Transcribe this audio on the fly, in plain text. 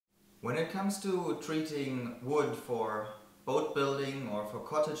When it comes to treating wood for boat building or for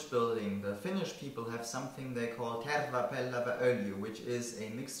cottage building, the Finnish people have something they call terva-pella-vaöljy, which is a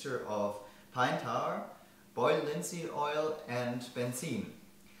mixture of pine tar, boiled linseed oil and benzine.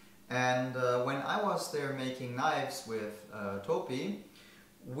 And when I was there making knives with Topi,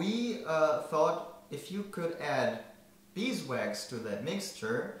 we thought if you could add beeswax to that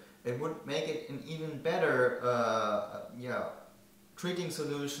mixture, it would make it an even better treating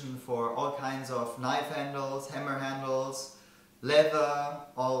solution for all kinds of knife handles, hammer handles, leather,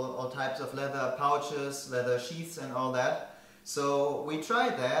 all types of leather pouches, leather sheaths and all that. So we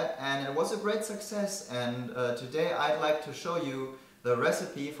tried that and it was a great success, and today I'd like to show you the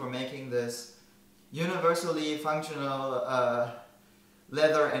recipe for making this universally functional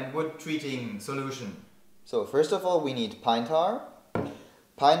leather and wood treating solution. So first of all we need pine tar.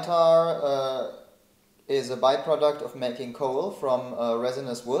 Pine tar is a byproduct of making coal from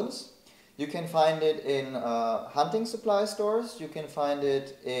resinous woods. You can find it in hunting supply stores, you can find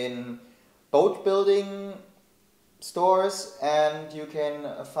it in boat building stores, and you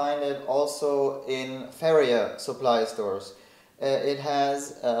can find it also in farrier supply stores. It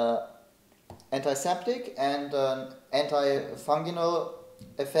has antiseptic and antifungal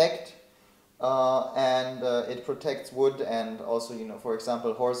effect, and it protects wood and also, for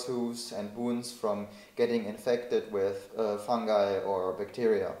example, horse hooves and wounds from getting infected with fungi or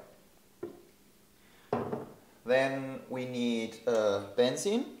bacteria. Then we need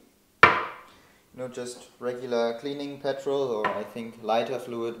benzene, just regular cleaning petrol, or I think lighter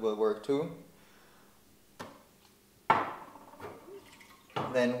fluid will work too.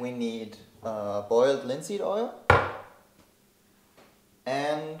 Then we need boiled linseed oil,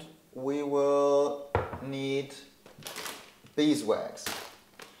 and we will need beeswax.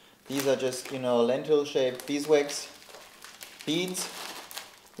 These are just, lentil-shaped beeswax beads.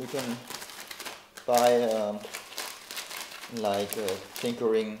 You can buy like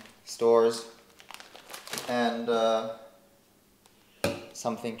tinkering stores, and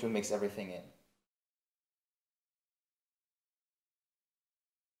something to mix everything in.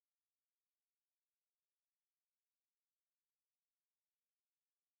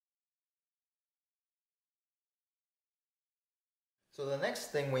 So the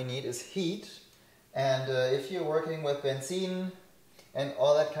next thing we need is heat, and if you're working with benzene and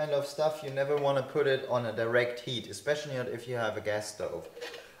all that kind of stuff, you never want to put it on a direct heat, especially not if you have a gas stove.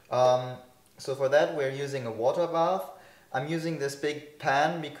 So for that we're using a water bath. I'm using this big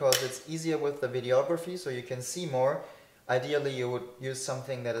pan because it's easier with the videography, so you can see more. Ideally you would use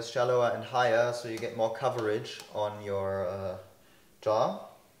something that is shallower and higher, so you get more coverage on your jar.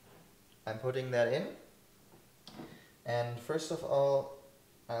 I'm putting that in. And first of all,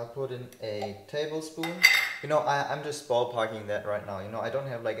 I'll put in a tablespoon. I'm just ballparking that right now. I don't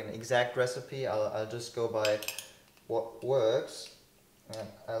have like an exact recipe. I'll just go by what works. And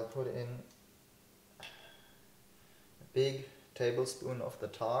I'll put in a big tablespoon of the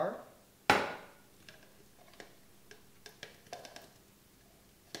tar.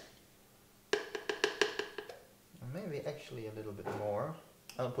 Maybe actually a little bit more.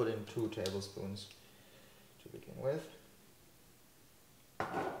 I'll put in 2 tablespoons to begin with.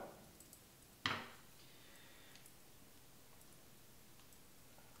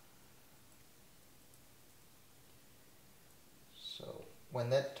 So when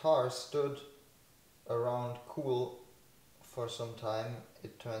that tar stood around cool for some time,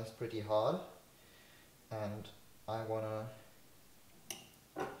 it turns pretty hard, and I want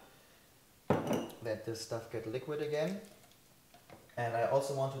to let this stuff get liquid again. And I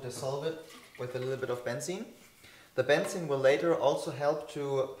also want to dissolve it with a little bit of benzene. The benzene will later also help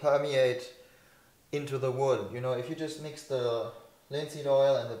to permeate into the wood. If you just mix the linseed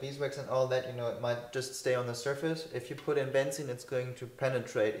oil and the beeswax and all that, it might just stay on the surface. If you put in benzene, it's going to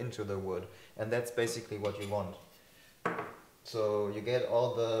penetrate into the wood, and that's basically what you want. So you get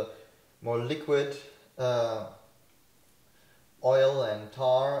all the more liquid oil and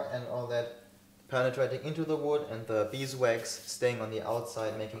tar and all that penetrating into the wood, and the beeswax staying on the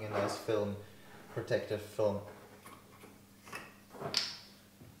outside, making a nice film, protective film.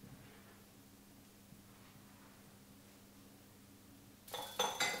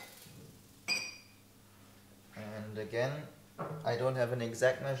 And again, I don't have an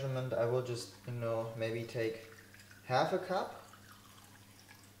exact measurement. I will just, maybe take half a cup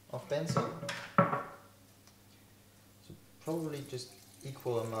of benzene. So probably just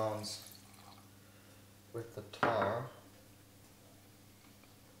equal amounts with the tar.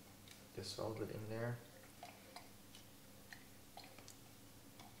 Dissolve it in there.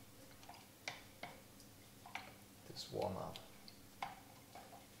 This warm up.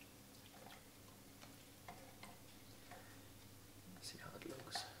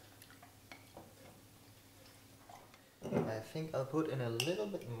 think I'll put in a little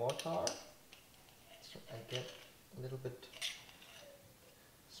bit more tar, so I get a little bit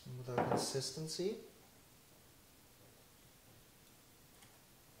smoother consistency.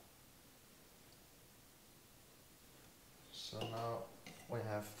 So now we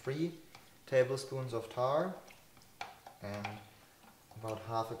have 3 tablespoons of tar and about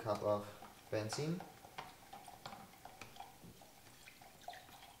half a cup of benzine.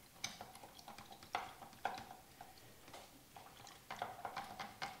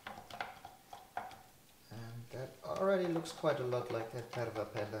 That already looks quite a lot like the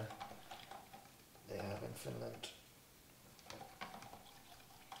terva-pella they have in Finland.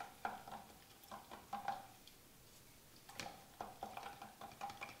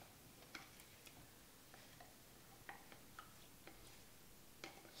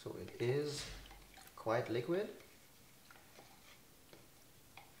 So it is quite liquid,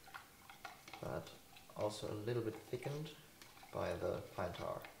 but also a little bit thickened by the pine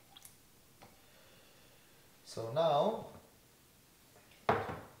tar. So now, get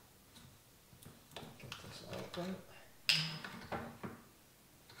this open.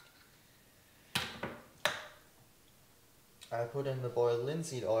 I put in the boiled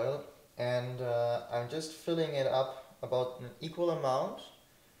linseed oil, and I'm just filling it up about an equal amount.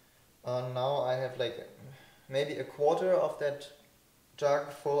 Now I have like maybe a quarter of that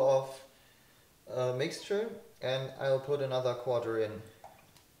jug full of mixture, and I'll put another quarter in.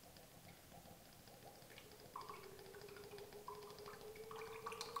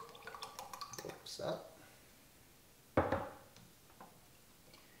 Up. So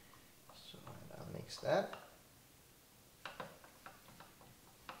I'll mix that.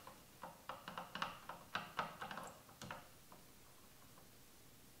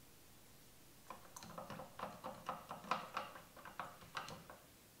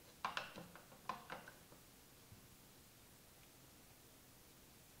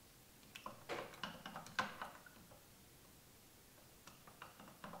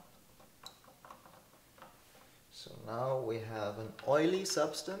 So now we have an oily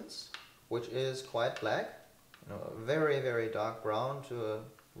substance, which is quite black, very, very dark brown to a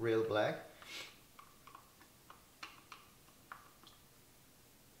real black.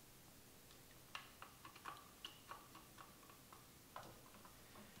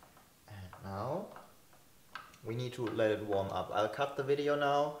 And now we need to let it warm up. I'll cut the video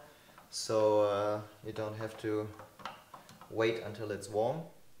now, so you don't have to wait until it's warm.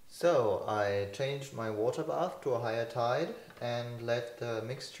 So I changed my water bath to a higher tide and let the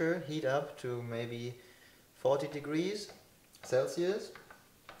mixture heat up to maybe 40 degrees Celsius.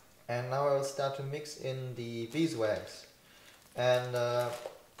 And now I will start to mix in the beeswax. And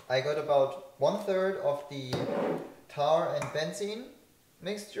I got about 1/3 of the tar and benzene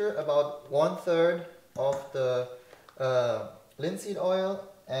mixture, about 1/3 of the linseed oil,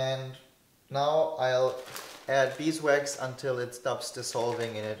 and now I'll add beeswax until it stops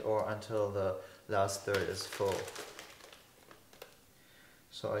dissolving in it or until the last third is full.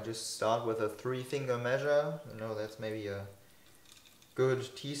 So I just start with a 3-finger measure, that's maybe a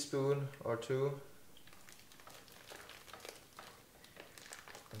good teaspoon or 2.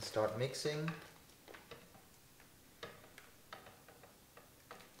 And start mixing.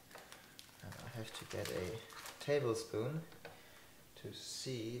 And I have to get a tablespoon to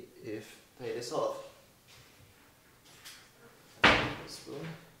see if they dissolve. Spoon.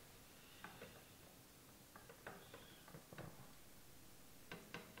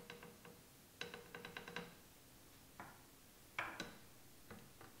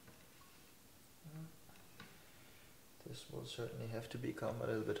 This will certainly have to become a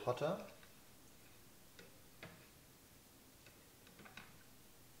little bit hotter.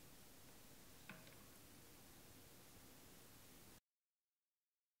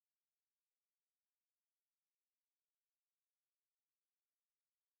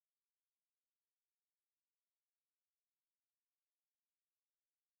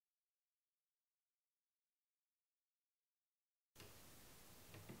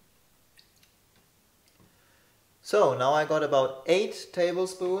 So now I got about 8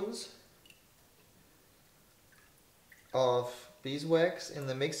 tablespoons of beeswax in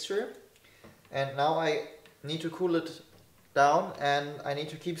the mixture, and now I need to cool it down, and I need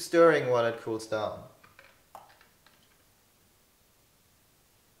to keep stirring while it cools down.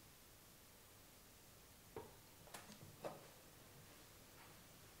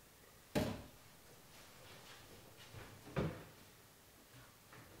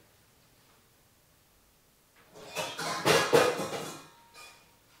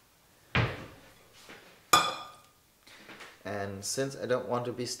 And since I don't want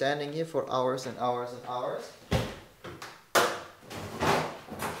to be standing here for hours and hours and hours,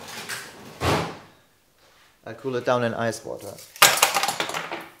 I'll cool it down in ice water.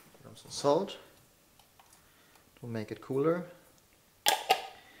 Put some salt to make it cooler.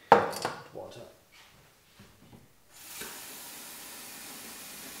 Water.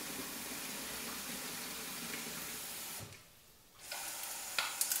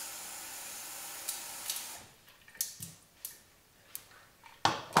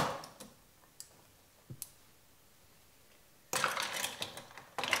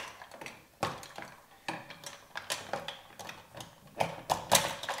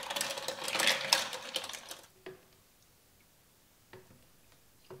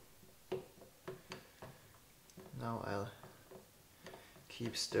 Now I'll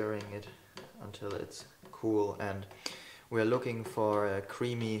keep stirring it until it's cool, and we're looking for a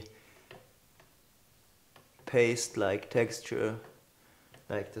creamy paste-like texture,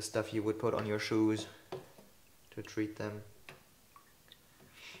 like the stuff you would put on your shoes to treat them.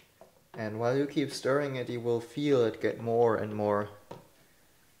 And while you keep stirring it, you will feel it get more and more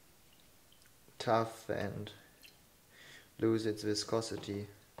tough and lose its viscosity.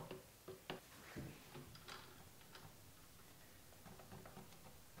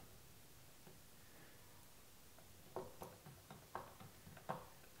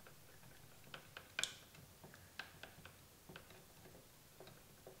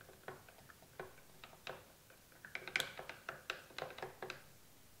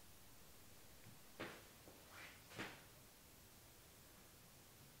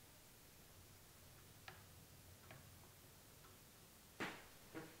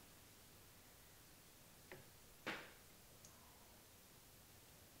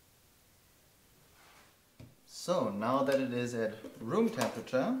 So now that it is at room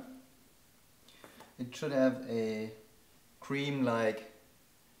temperature, it should have a cream-like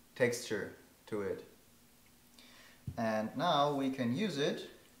texture to it. And now we can use it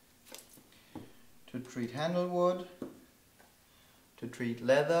to treat handlewood, to treat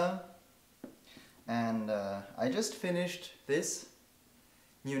leather, and I just finished this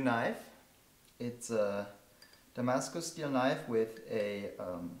new knife. It's a Damascus steel knife with a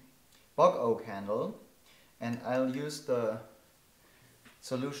bog oak handle. And I'll use the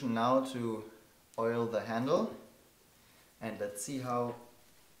solution now to oil the handle, and let's see how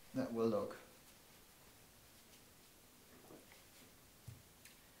that will look.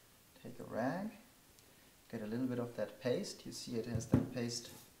 Take a rag, get a little bit of that paste. You see it has that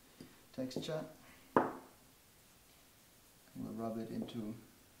paste texture. We'll rub it into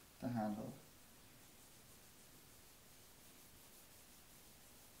the handle.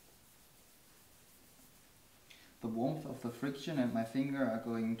 The warmth of the friction and my finger are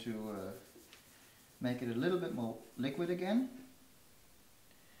going to make it a little bit more liquid again,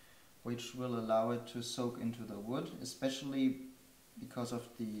 which will allow it to soak into the wood, especially because of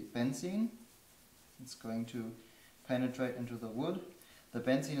the benzine. It's going to penetrate into the wood. The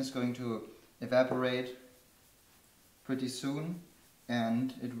benzine is going to evaporate pretty soon,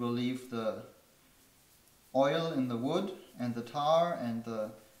 and it will leave the oil in the wood and the tar and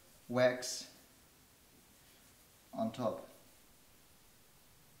the wax on top.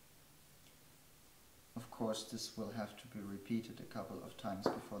 Of course, this will have to be repeated a couple of times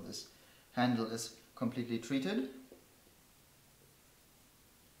before this handle is completely treated.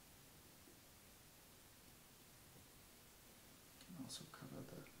 Also cover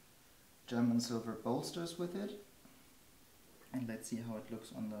the German silver bolsters with it. And let's see how it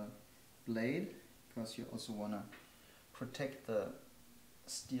looks on the blade, because you also want to protect the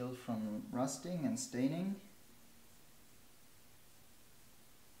steel from rusting and staining.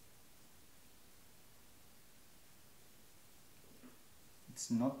 It's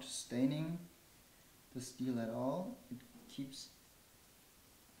not staining the steel at all. It keeps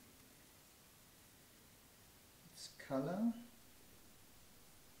its color.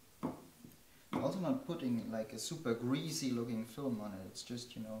 I'm also not putting like a super greasy looking film on it. It's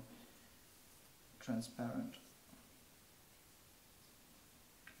just, you know, transparent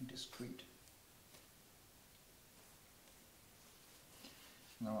and discreet.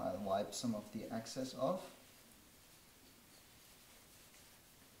 Now I'll wipe some of the excess off.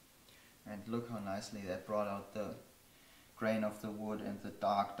 And look how nicely that brought out the grain of the wood and the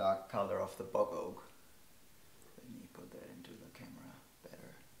dark color of the bog oak. Let me put that into the camera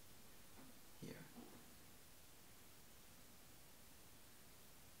better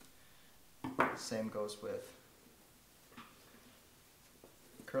here. Same goes with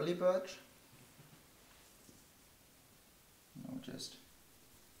curly birch. Now just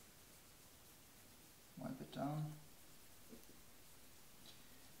wipe it down.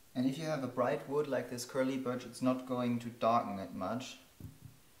 And if you have a bright wood like this curly birch, it's not going to darken it much.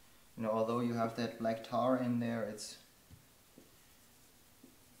 you know, although you have that black tar in there, it's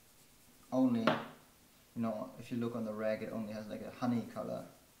only, you know, if you look on the rag, it only has like a honey color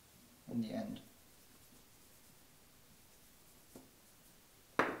in the end.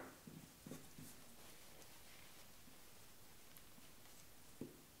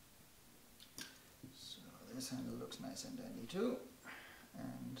 So this handle looks nice and dandy too.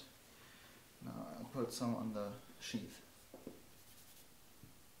 And now I'll put some on the sheath.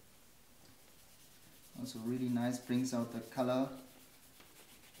 Also really nice, brings out the color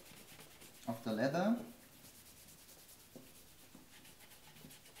of the leather.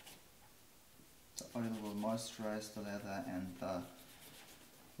 The oil will moisturize the leather and the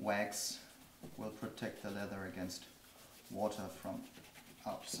wax will protect the leather against water from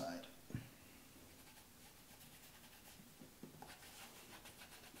outside.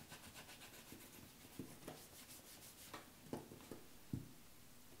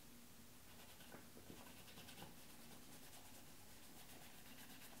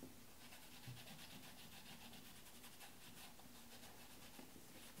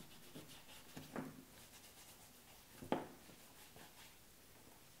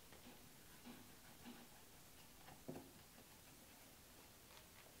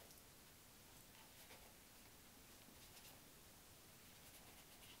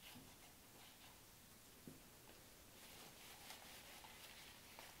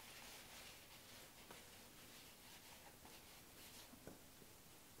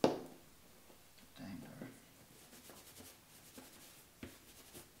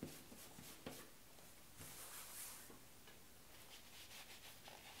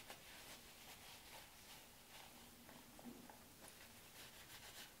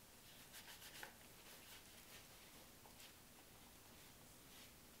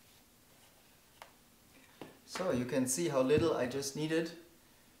 So you can see how little I just needed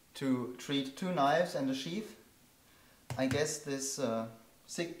to treat 2 knives and a sheath. I guess this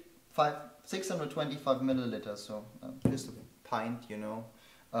 625 milliliters, so just a pint, you know,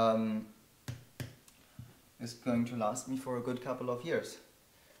 is going to last me for a good couple of years.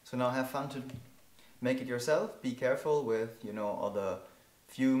 So now have fun to make it yourself. Be careful with, you know, all the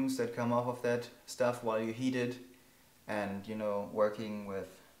fumes that come off of that stuff while you heat it, and, you know, working with,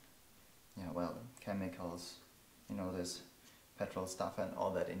 yeah, well, chemicals, you know, this petrol stuff and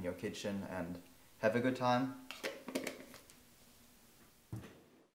all that in your kitchen, and have a good time.